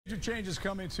Major changes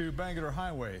coming to Bangerter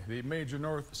Highway, the major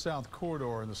north-south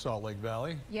corridor in the Salt Lake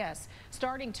Valley. Yes,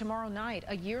 starting tomorrow night,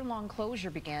 a year-long closure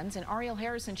begins, and Ariel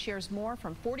Harrison shares more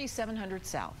from 4700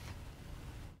 South.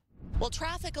 Well,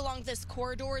 traffic along this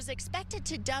corridor is expected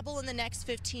to double in the next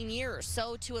 15 years.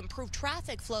 So to improve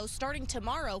traffic flow starting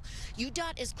tomorrow,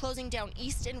 UDOT is closing down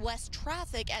east and west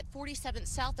traffic at 47th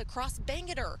South across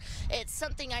Bangerter. It's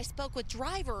something I spoke with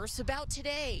drivers about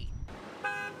today.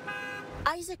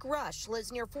 Isaac Rush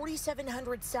lives near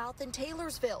 4700 South in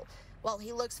Taylorsville. While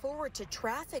he looks forward to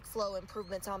traffic flow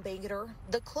improvements on Bangerter,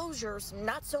 the closures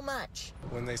not so much.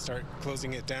 When they start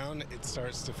closing it down, it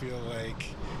starts to feel like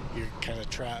you're kind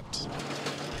of trapped.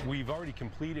 We've already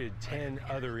completed 10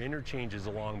 other interchanges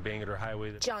along Bangerter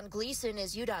Highway. John Gleason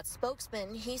is UDOT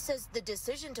spokesman. He says the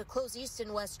decision to close east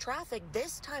and west traffic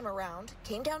this time around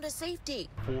came down to safety.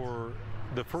 For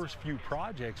the first few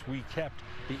projects, we kept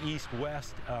the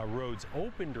east-west roads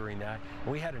open during that,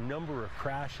 and we had a number of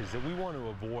crashes that we want to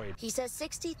avoid. He says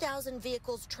 60,000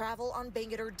 vehicles travel on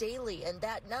Bangerter daily, and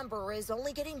that number is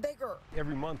only getting bigger.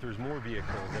 Every month there's more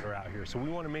vehicles that are out here, so we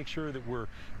want to make sure that we're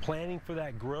planning for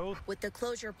that growth. With the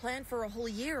closure planned for a whole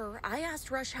year, I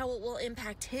asked Rush how it will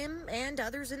impact him and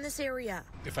others in this area.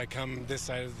 If I come this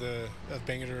side of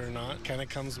Bangerter or not, kind of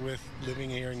comes with living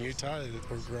here in Utah.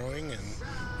 We're growing, and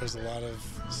there's a lot of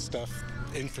stuff,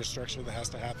 infrastructure that has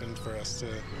to happen for us to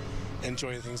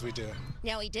enjoy the things we do.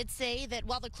 Now, he did say that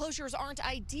while the closures aren't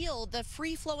ideal, the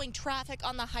free-flowing traffic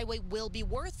on the highway will be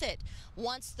worth it.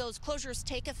 Once those closures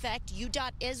take effect,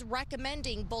 UDOT is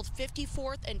recommending both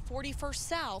 54th and 41st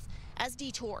South as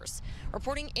detours.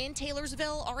 Reporting in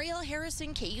Taylorsville, Ariel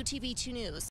Harrison, KUTV 2 News.